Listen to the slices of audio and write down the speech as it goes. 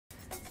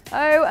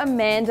Oh,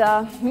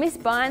 Amanda. Miss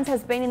Bynes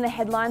has been in the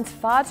headlines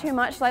far too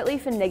much lately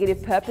for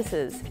negative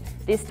purposes.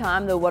 This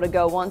time, the What a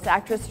Girl Wants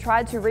actress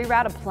tried to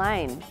reroute a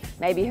plane.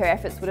 Maybe her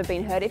efforts would have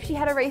been heard if she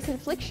had a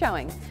recent flick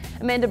showing.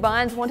 Amanda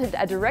Bynes wanted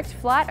a direct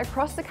flight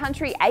across the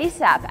country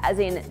ASAP, as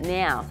in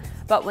now.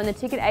 But when the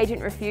ticket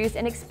agent refused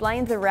and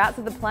explained the routes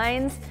of the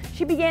planes,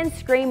 she began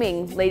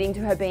screaming, leading to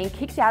her being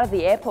kicked out of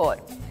the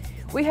airport.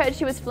 We heard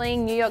she was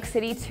fleeing New York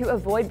City to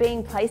avoid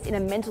being placed in a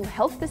mental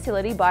health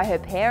facility by her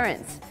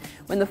parents.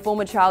 When the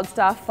former child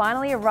star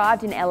finally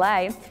arrived in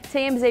LA,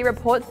 TMZ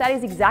reports that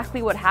is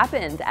exactly what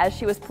happened, as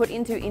she was put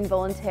into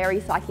involuntary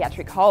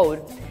psychiatric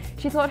hold.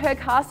 She thought her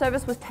car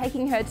service was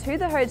taking her to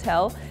the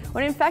hotel,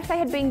 when in fact they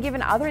had been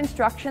given other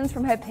instructions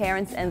from her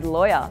parents and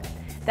lawyer.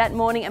 That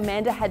morning,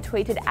 Amanda had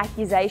tweeted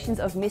accusations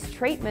of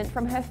mistreatment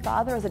from her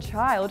father as a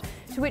child,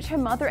 to which her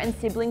mother and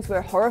siblings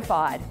were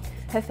horrified.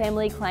 Her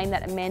family claimed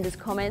that Amanda's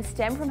comments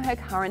stem from her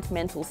current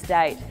mental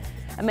state.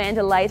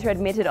 Amanda later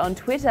admitted on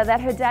Twitter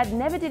that her dad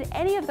never did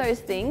any of those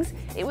things.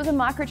 It was a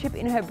microchip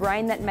in her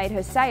brain that made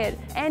her say it,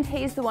 and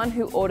he's the one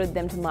who ordered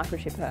them to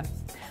microchip her.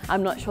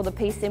 I'm not sure the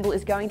peace symbol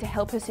is going to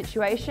help her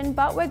situation,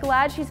 but we're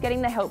glad she's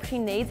getting the help she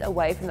needs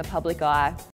away from the public eye.